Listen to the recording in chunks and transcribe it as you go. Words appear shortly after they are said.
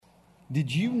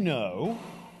Did you know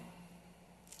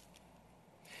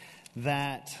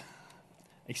that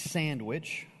a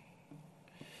sandwich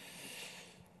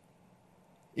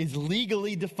is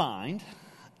legally defined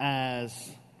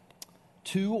as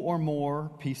 2 or more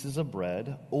pieces of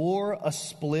bread or a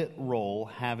split roll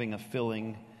having a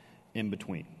filling in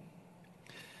between?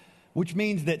 Which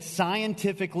means that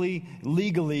scientifically,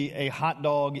 legally, a hot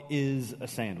dog is a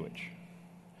sandwich.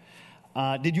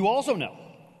 Did you also know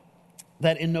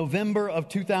that in November of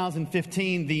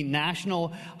 2015, the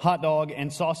National Hot Dog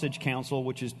and Sausage Council,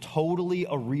 which is totally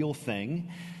a real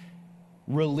thing,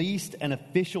 released an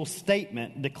official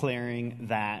statement declaring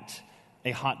that a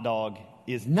hot dog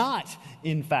is not,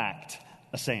 in fact,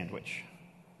 a sandwich?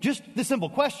 Just the simple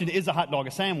question, is a hot dog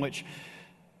a sandwich,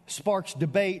 sparks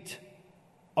debate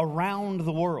around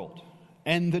the world.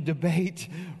 And the debate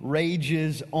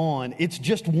rages on. It's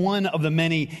just one of the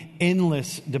many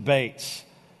endless debates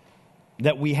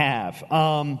that we have.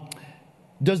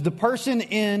 Does the person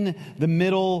in the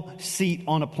middle seat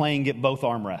on a plane get both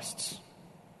armrests?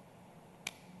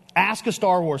 Ask a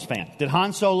Star Wars fan. Did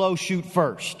Han Solo shoot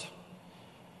first?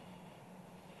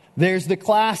 There's the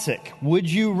classic. Would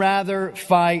you rather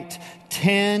fight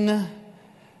 10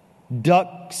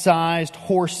 duck-sized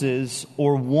horses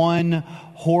or 1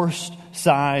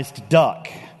 horse-sized duck?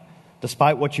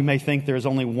 Despite what you may think, there is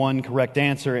only one correct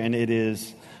answer, and it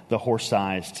is the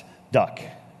horse-sized duck.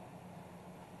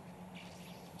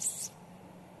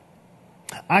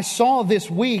 I saw this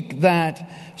week that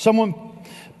someone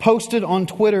posted on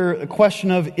Twitter a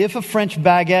question of, if a French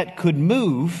baguette could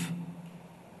move,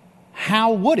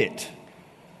 how would it?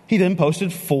 He then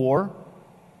posted 4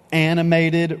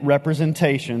 animated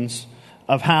representations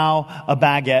of how a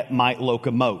baguette might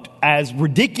locomote. As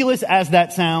ridiculous as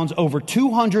that sounds, over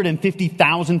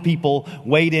 250,000 people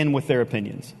weighed in with their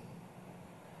opinions.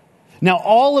 Now,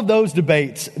 all of those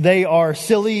debates, they are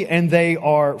silly and they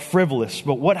are frivolous.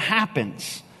 But what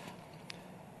happens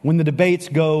when the debates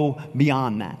go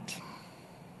beyond that?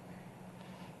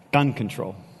 Gun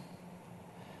control,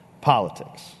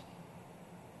 politics,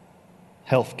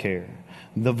 healthcare,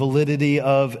 the validity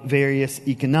of various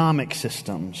economic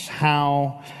systems,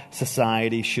 how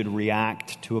society should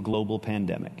react to a global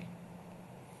pandemic.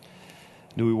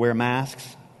 Do we wear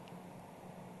masks?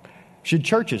 Should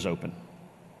churches open?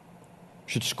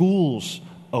 Should schools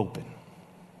open?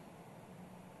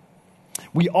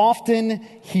 We often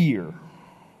hear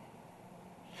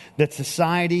that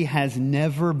society has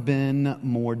never been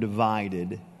more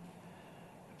divided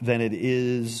than it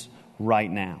is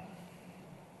right now.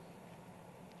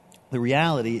 The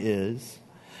reality is,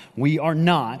 we are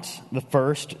not the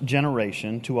first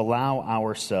generation to allow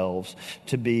ourselves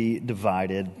to be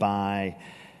divided by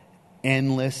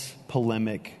endless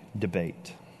polemic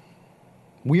debate.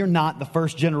 We are not the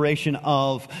first generation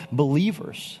of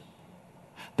believers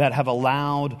that have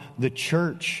allowed the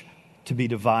church to be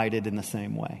divided in the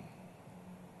same way.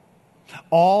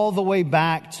 All the way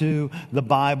back to the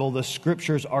Bible, the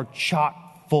scriptures are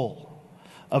chock full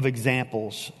of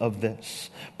examples of this.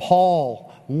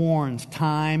 Paul warns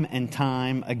time and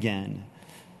time again.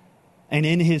 And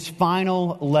in his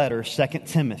final letter, 2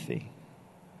 Timothy,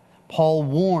 Paul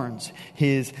warns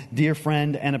his dear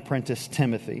friend and apprentice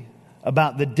Timothy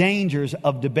about the dangers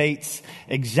of debates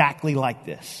exactly like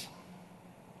this.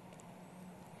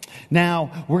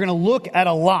 Now, we're going to look at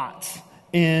a lot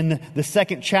in the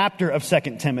 2nd chapter of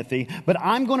 2 Timothy, but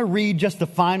I'm going to read just the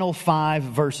final 5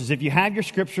 verses. If you have your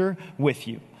scripture with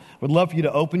you, I would love for you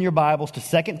to open your Bibles to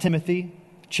 2 Timothy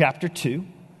chapter 2,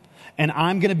 and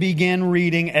I'm going to begin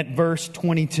reading at verse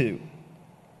 22.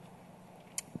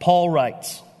 Paul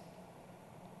writes,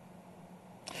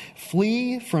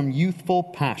 "Flee from youthful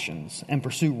passions and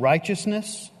pursue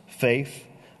righteousness, faith,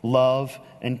 love,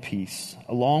 and peace,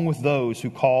 along with those who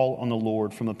call on the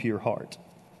Lord from a pure heart.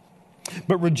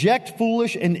 But reject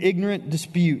foolish and ignorant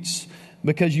disputes,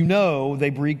 because you know they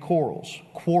breed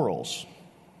quarrels.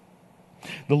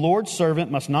 The Lord's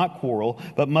servant must not quarrel,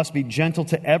 but must be gentle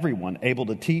to everyone, able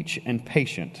to teach and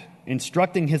patient,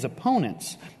 instructing his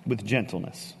opponents with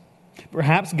gentleness.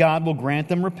 Perhaps God will grant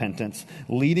them repentance,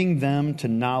 leading them to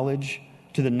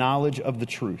the knowledge of the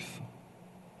truth.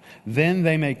 Then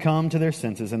they may come to their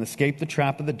senses and escape the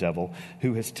trap of the devil,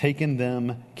 who has taken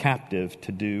them captive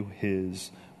to do his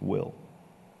will."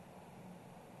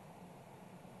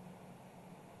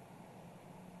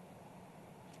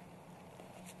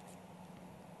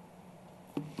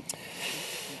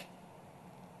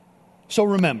 So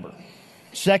remember,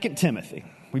 2 Timothy,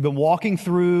 We've been walking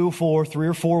through for 3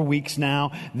 or 4 weeks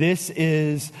now. This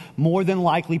is more than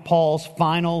likely Paul's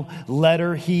final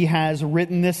letter. He has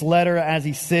written this letter as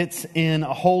he sits in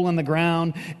a hole in the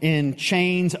ground in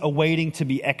chains awaiting to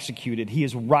be executed. He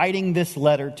is writing this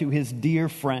letter to his dear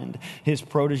friend, his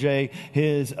protege,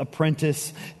 his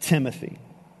apprentice, Timothy.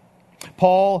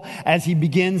 Paul, as he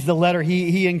begins the letter,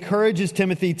 he encourages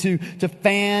Timothy to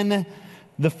fan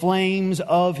the flames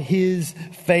of his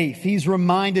faith. He's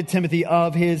reminded Timothy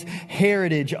of his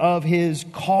heritage, of his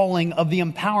calling, of the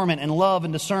empowerment and love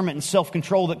and discernment and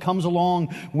self-control that comes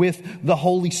along with the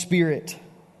Holy Spirit.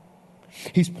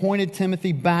 He's pointed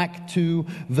Timothy back to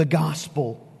the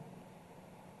gospel,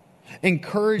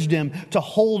 encouraged him to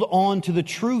hold on to the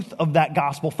truth of that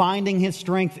gospel, finding his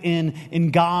strength in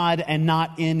God and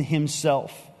not in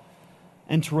himself,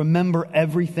 and to remember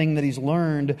everything that he's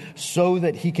learned so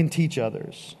that he can teach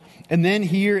others. And then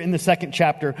here in the second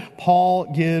chapter,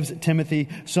 Paul gives Timothy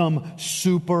some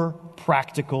super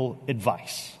practical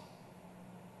advice.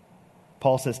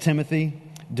 Paul says, Timothy,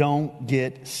 don't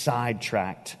get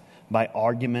sidetracked by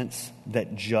arguments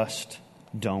that just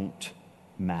don't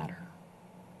matter.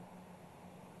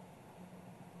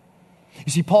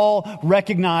 You see, Paul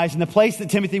recognized in the place that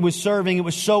Timothy was serving, it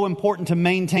was so important to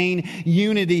maintain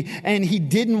unity, and he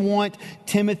didn't want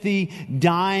Timothy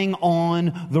dying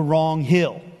on the wrong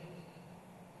hill.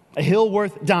 A hill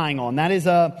worth dying on. That's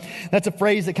a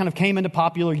phrase that kind of came into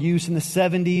popular use in the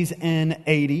 70s and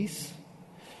 80s.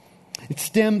 It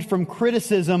stemmed from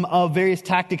criticism of various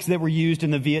tactics that were used in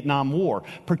the Vietnam War,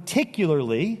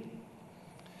 particularly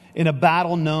in a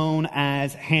battle known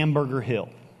as Hamburger Hill.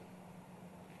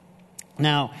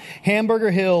 Now,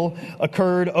 Hamburger Hill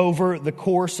occurred over the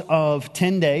course of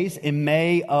 10 days in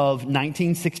May of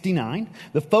 1969.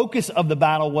 The focus of the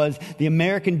battle was the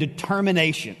American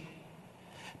determination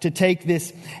to take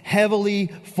this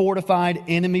heavily fortified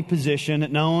enemy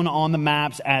position known on the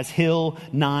maps as Hill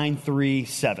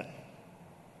 937.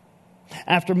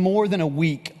 After more than a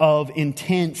week of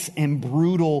intense and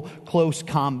brutal close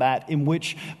combat in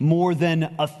which more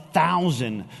than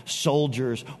 1,000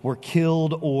 soldiers were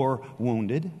killed or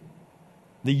wounded,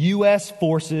 the U.S.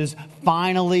 forces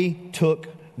finally took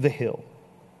the hill.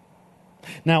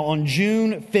 Now, on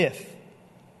June 5th,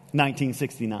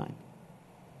 1969,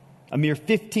 a mere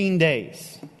 15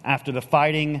 days after the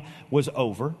fighting was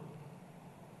over,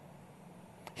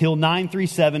 Hill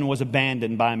 937 was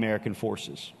abandoned by American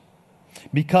forces.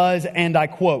 Because, and I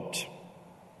quote,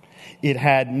 it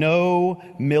had no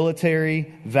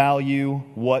military value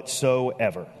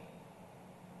whatsoever.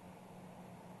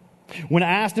 When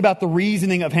asked about the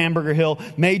reasoning of Hamburger Hill,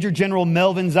 Major General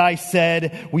Melvin Zeiss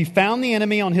said, "We found the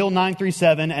enemy on Hill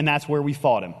 937 and that's where we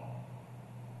fought him."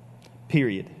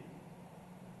 Period.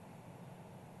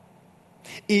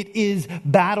 It is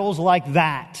battles like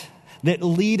that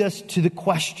lead us to the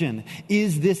question,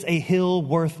 is this a hill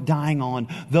worth dying on?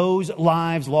 Those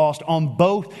lives lost on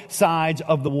both sides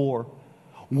of the war,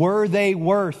 were they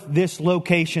worth this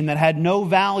location that had no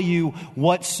value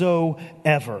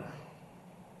whatsoever?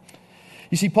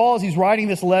 You see, Paul, as he's writing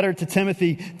this letter to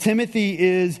Timothy, Timothy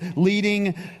is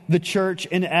leading the church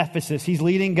in Ephesus. He's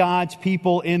leading God's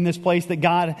people in this place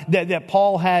that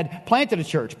Paul had planted a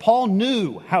church. Paul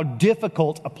knew how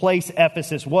difficult a place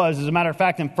Ephesus was. As a matter of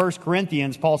fact, in 1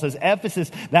 Corinthians, Paul says,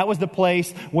 Ephesus, that was the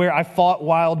place where I fought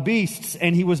wild beasts.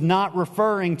 And he was not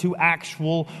referring to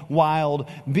actual wild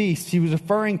beasts. He was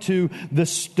referring to the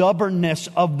stubbornness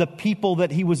of the people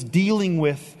that he was dealing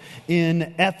with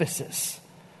in Ephesus.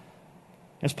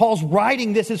 As Paul's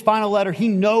writing this, his final letter, he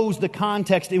knows the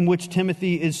context in which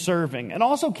Timothy is serving. And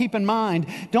also keep in mind,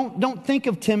 don't think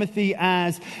of Timothy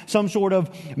as some sort of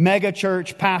mega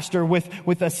church pastor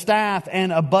with a staff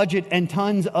and a budget and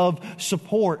tons of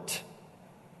support.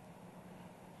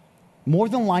 More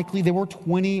than likely, there were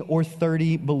 20 or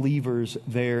 30 believers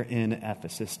there in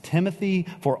Ephesus. Timothy,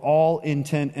 for all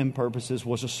intent and purposes,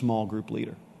 was a small group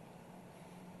leader,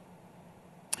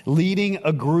 leading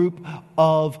a group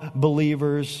of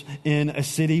believers in a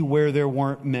city where there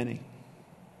weren't many.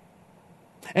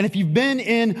 And if you've been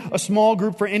in a small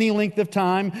group for any length of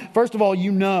time, first of all,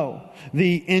 you know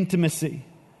the intimacy,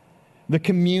 the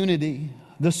community,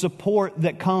 the support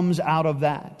that comes out of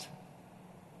that.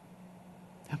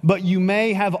 But you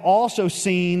may have also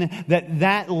seen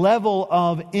that level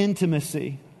of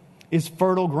intimacy is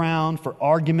fertile ground for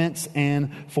arguments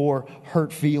and for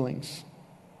hurt feelings.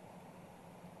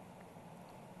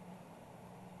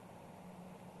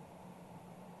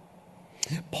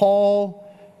 Paul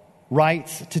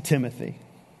writes to Timothy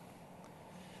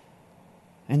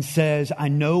and says, I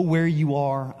know where you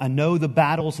are. I know the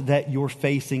battles that you're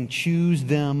facing. Choose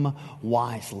them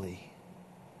wisely.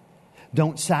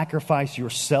 Don't sacrifice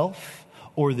yourself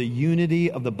or the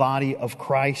unity of the body of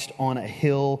Christ on a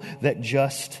hill that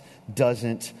just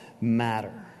doesn't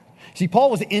matter. See,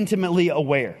 Paul was intimately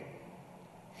aware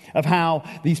of how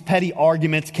these petty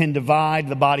arguments can divide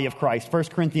the body of Christ. 1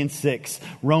 Corinthians 6,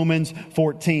 Romans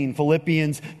 14,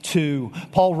 Philippians 2.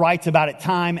 Paul writes about it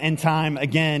time and time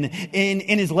again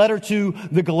in his letter to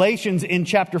the Galatians in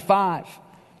chapter 5.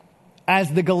 As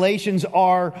the Galatians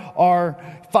are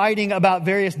fighting about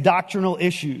various doctrinal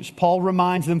issues, Paul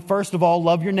reminds them, first of all,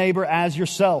 love your neighbor as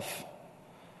yourself.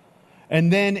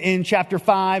 And then in chapter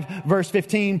 5, verse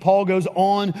 15, Paul goes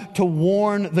on to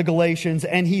warn the Galatians,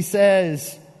 and he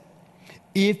says,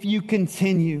 if you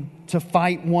continue to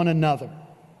fight one another,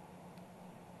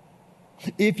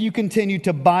 if you continue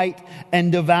to bite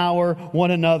and devour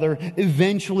one another,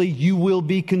 eventually you will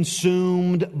be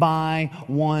consumed by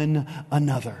one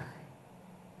another.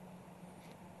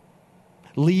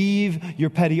 Leave your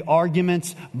petty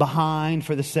arguments behind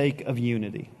for the sake of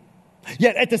unity.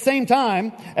 Yet at the same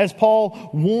time, as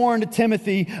Paul warned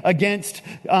Timothy against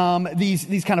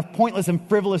these kind of pointless and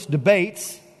frivolous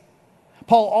debates,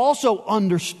 Paul also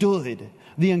understood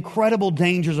the incredible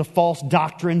dangers of false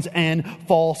doctrines and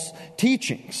false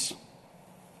teachings.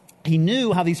 He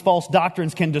knew how these false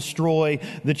doctrines can destroy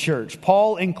the church.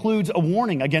 Paul includes a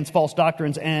warning against false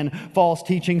doctrines and false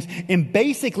teachings in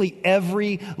basically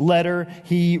every letter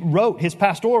he wrote. His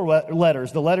pastoral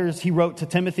letters, the letters he wrote to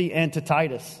Timothy and to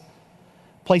Titus,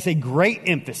 place a great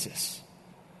emphasis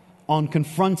on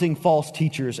confronting false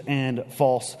teachers and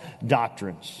false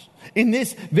doctrines. In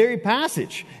this very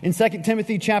passage, in 2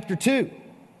 Timothy chapter 2,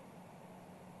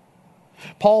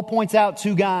 Paul points out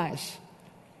two guys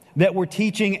that were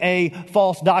teaching a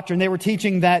false doctrine. They were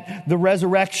teaching that the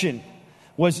resurrection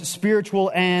was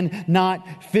spiritual and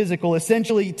not physical,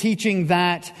 essentially teaching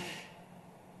that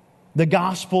the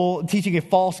gospel, teaching a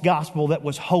false gospel that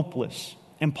was hopeless.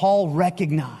 And Paul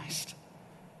recognized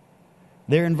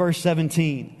there in verse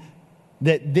 17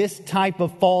 that this type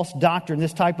of false doctrine,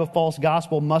 this type of false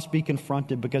gospel must be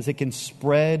confronted because it can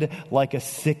spread like a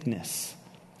sickness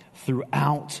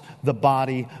throughout the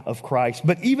body of Christ.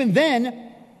 But even then,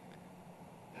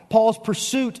 Paul's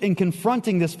pursuit in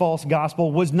confronting this false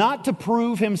gospel was not to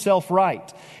prove himself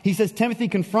right. He says, Timothy,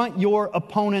 confront your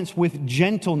opponents with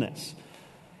gentleness.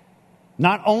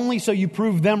 Not only so you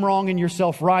prove them wrong and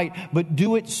yourself right, but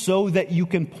do it so that you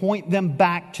can point them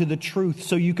back to the truth,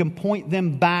 so you can point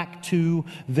them back to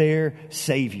their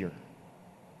Savior.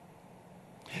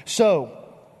 So,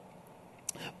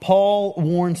 Paul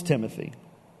warns Timothy,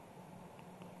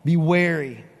 be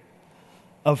wary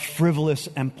of frivolous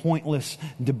and pointless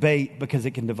debate because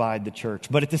it can divide the church.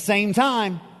 But at the same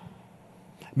time,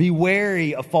 be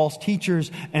wary of false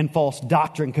teachers and false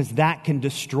doctrine because that can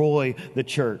destroy the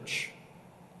church.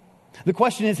 The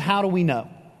question is, how do we know?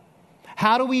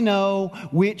 How do we know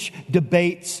which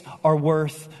debates are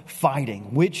worth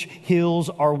fighting? Which hills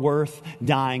are worth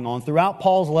dying on? Throughout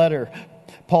Paul's letters,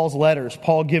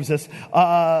 Paul gives us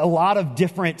a lot of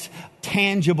different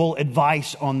tangible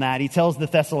advice on that. He tells the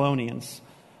Thessalonians,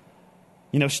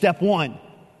 step one,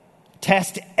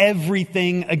 test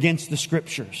everything against the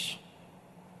Scriptures.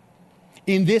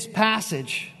 In this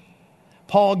passage,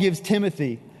 Paul gives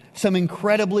Timothy some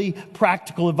incredibly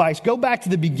practical advice. Go back to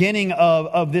the beginning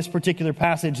of this particular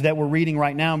passage that we're reading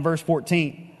right now in verse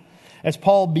 14. As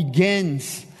Paul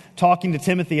begins talking to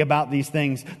Timothy about these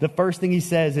things, the first thing he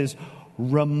says is,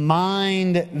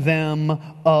 remind them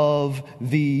of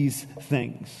these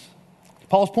things.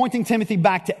 Paul's pointing Timothy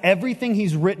back to everything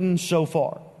he's written so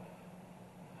far.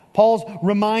 Paul's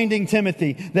reminding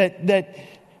Timothy that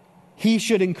he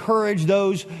should encourage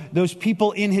those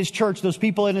people in his church, those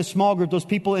people in his small group, those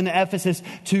people in Ephesus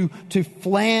to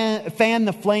fan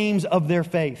the flames of their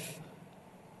faith.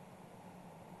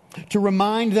 To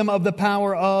remind them of the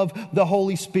power of the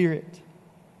Holy Spirit.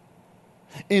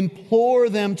 Implore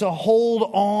them to hold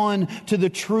on to the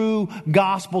true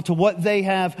gospel, to what they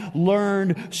have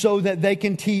learned so that they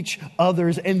can teach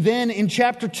others. And then in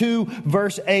chapter 2,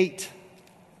 verse 8,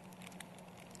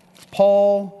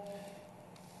 Paul,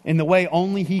 in the way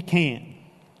only he can,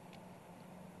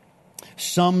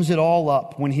 sums it all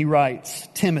up when he writes,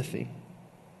 Timothy,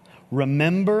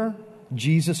 remember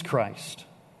Jesus Christ,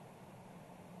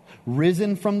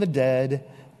 risen from the dead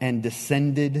and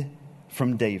descended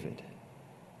from David.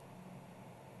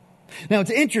 Now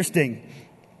it's interesting.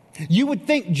 You would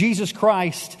think Jesus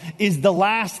Christ is the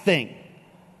last thing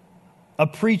a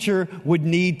preacher would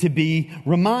need to be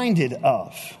reminded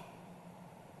of.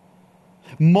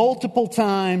 Multiple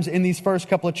times in these first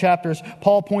couple of chapters,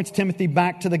 Paul points Timothy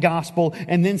back to the gospel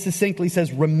and then succinctly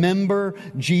says, remember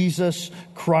Jesus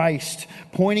Christ,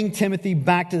 pointing Timothy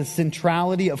back to the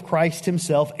centrality of Christ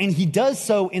himself. And he does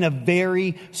so in a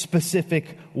very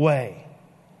specific way.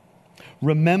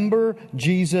 Remember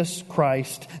Jesus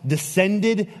Christ,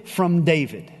 descended from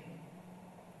David.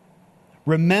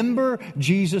 Remember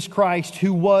Jesus Christ,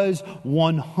 who was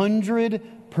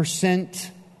 100%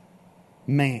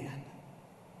 man.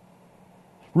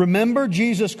 Remember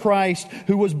Jesus Christ,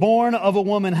 who was born of a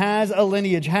woman, has a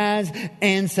lineage, has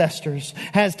ancestors,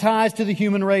 has ties to the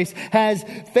human race, has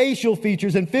facial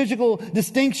features and physical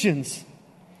distinctions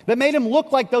that made him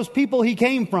look like those people he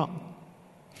came from.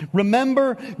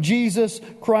 Remember Jesus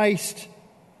Christ,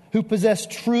 who possessed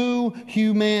true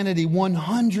humanity,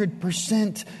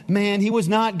 100% man. He was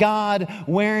not God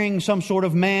wearing some sort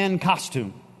of man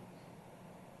costume.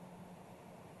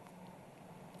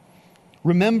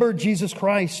 Remember Jesus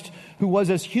Christ, who was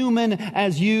as human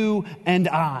as you and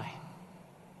I,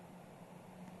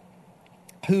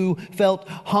 who felt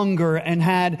hunger and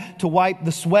had to wipe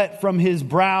the sweat from his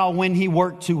brow when he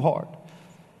worked too hard,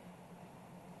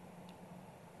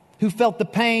 who felt the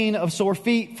pain of sore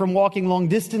feet from walking long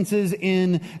distances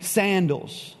in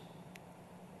sandals,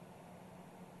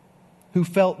 who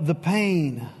felt the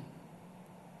pain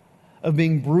of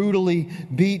being brutally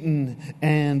beaten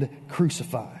and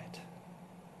crucified.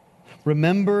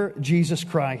 Remember Jesus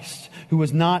Christ, who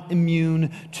was not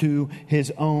immune to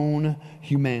his own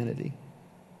humanity.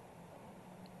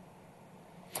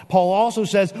 Paul also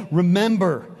says,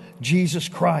 remember Jesus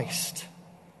Christ,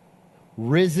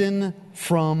 risen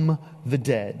from the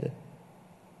dead.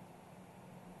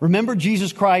 Remember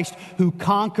Jesus Christ, who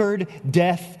conquered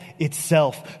death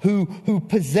itself, who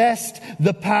possessed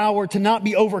the power to not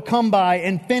be overcome by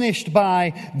and finished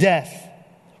by death.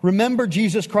 Remember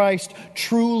Jesus Christ,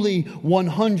 truly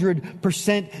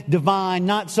 100% divine,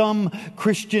 not some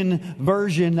Christian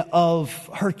version of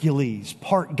Hercules,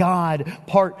 part God,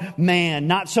 part man,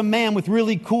 not some man with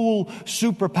really cool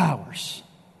superpowers.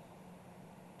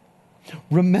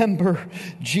 Remember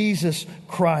Jesus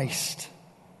Christ,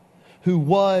 who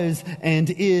was and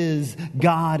is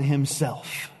God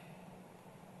himself.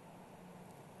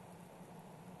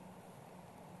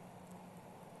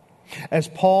 As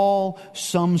Paul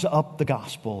sums up the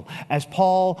gospel, as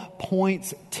Paul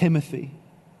points Timothy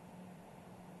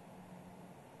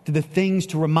to the things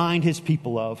to remind his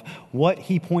people of, what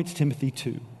he points Timothy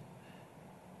to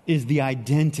is the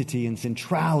identity and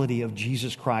centrality of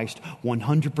Jesus Christ,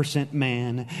 100%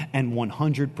 man and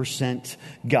 100%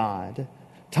 God.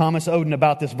 Thomas Oden,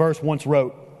 about this verse, once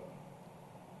wrote,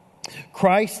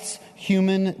 Christ's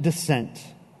human descent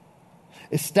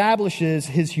establishes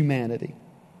his humanity.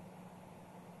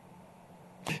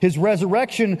 His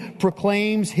resurrection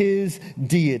proclaims his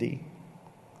deity.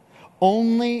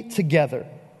 Only together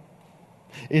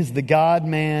is the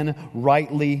God-man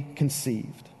rightly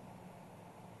conceived.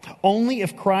 Only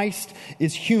if Christ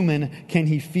is human can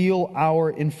he feel our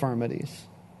infirmities.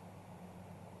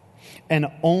 And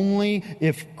only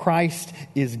if Christ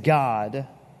is God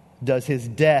does his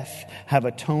death have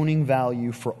atoning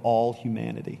value for all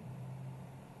humanity.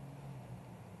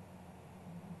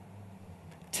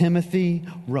 Timothy,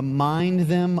 remind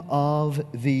them of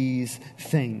these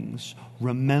things.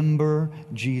 Remember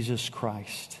Jesus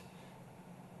Christ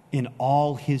in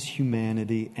all his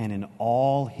humanity and in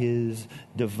all his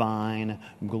divine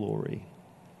glory.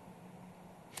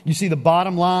 You see, the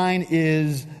bottom line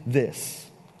is this.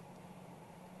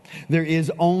 There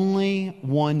is only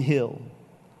one hill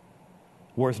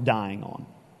worth dying on.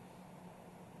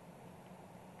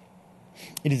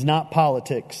 It is not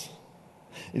politics.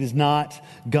 It is not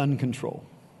gun control.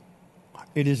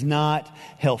 It is not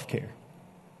health care.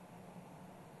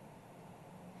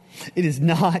 It is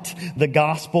not the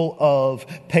gospel of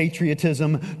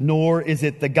patriotism, nor is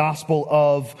it the gospel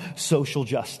of social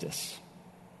justice.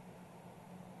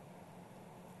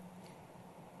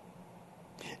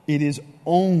 It is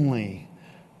only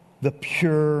the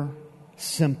pure,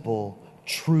 simple,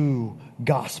 true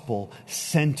gospel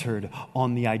centered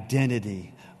on the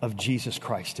identity of Jesus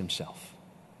Christ himself.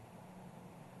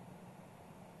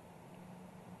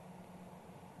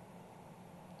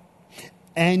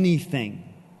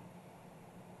 Anything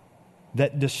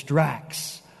that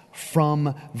distracts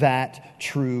from that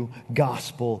true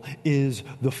gospel is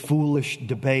the foolish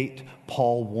debate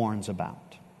Paul warns about.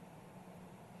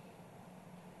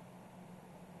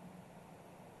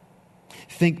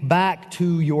 Think back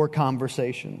to your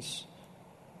conversations.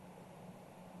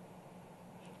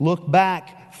 Look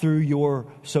back through your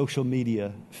social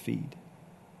media feed.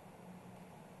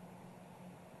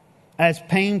 as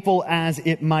painful as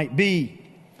it might be.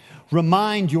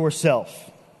 Remind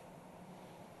yourself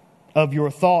of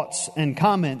your thoughts and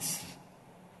comments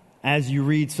as you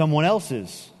read someone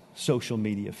else's social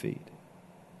media feed.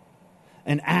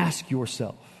 And ask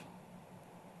yourself,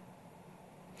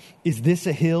 is this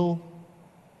a hill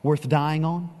worth dying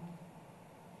on?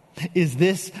 Is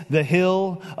this the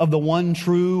hill of the one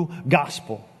true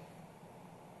gospel?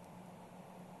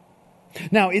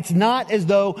 Now, it's not as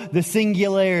though the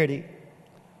singularity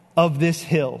of this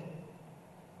hill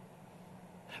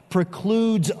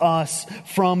precludes us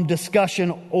from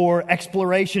discussion or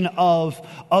exploration of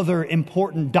other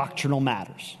important doctrinal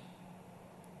matters.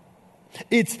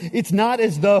 It's not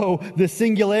as though the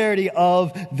singularity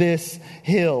of this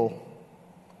hill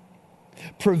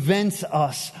prevents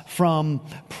us from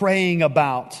praying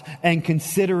about and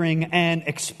considering and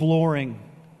exploring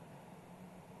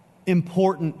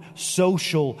important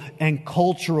social and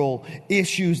cultural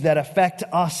issues that affect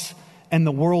us and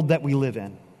the world that we live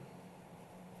in.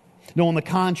 No, on the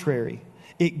contrary,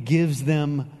 it gives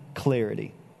them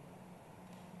clarity.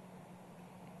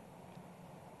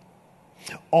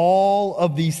 All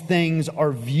of these things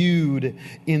are viewed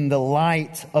in the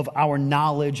light of our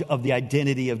knowledge of the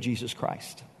identity of Jesus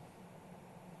Christ.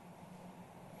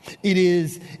 It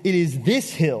is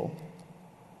this hill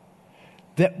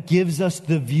that gives us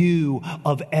the view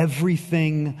of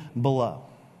everything below.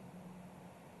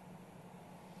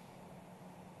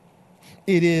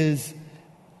 It is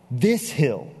this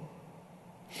hill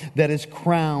that is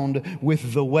crowned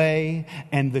with the way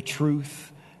and the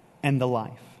truth and the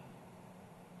life.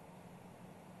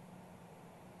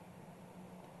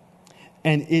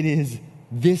 And it is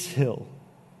this hill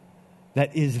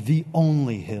that is the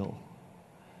only hill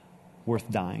worth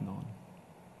dying on.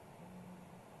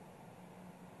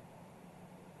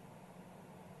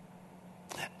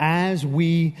 As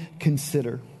we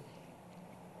consider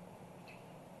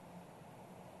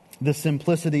the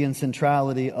simplicity and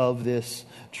centrality of this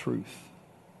truth,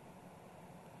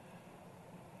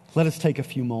 let us take a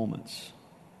few moments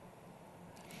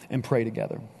and pray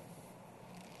together.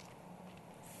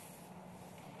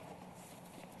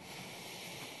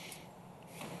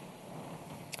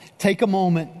 Take a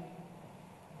moment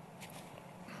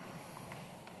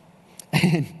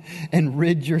and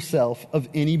rid yourself of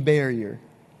any barrier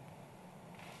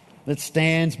that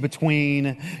stands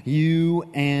between you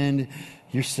and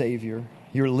your Savior,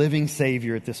 your living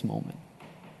Savior at this moment.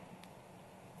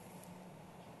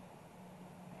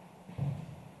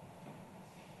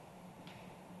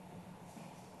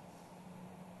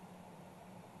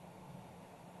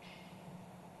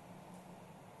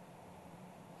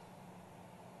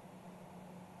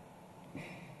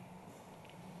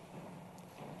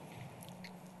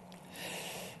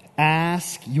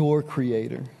 Ask your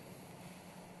Creator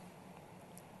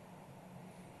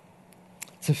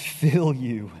to fill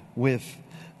you with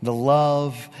the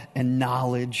love and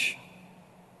knowledge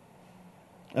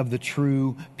of the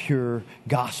true, pure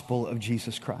gospel of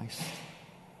Jesus Christ.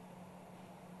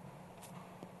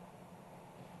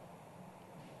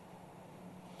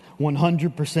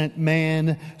 "100%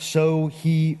 man, so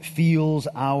he feels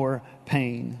our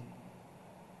pain.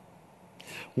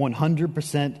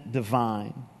 100%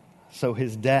 divine, so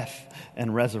his death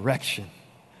and resurrection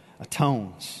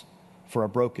atones for our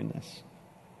brokenness."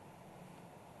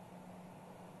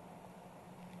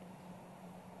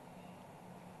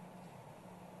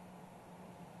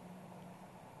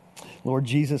 Lord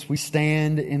Jesus, we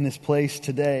stand in this place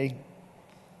today,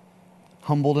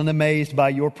 humbled and amazed by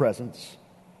your presence.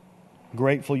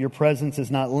 Grateful your presence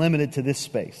is not limited to this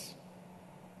space.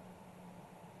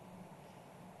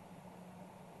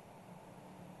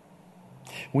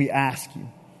 We ask you,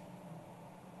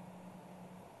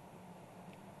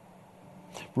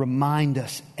 remind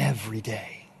us every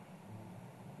day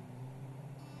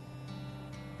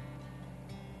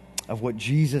of what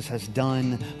Jesus has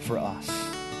done for us.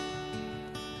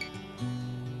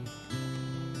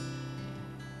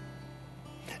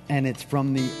 And it's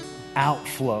from the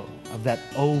outflow of that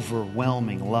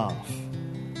overwhelming love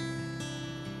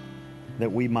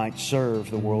that we might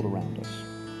serve the world around us.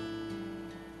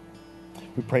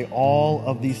 We pray all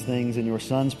of these things in your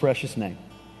Son's precious name.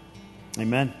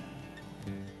 Amen.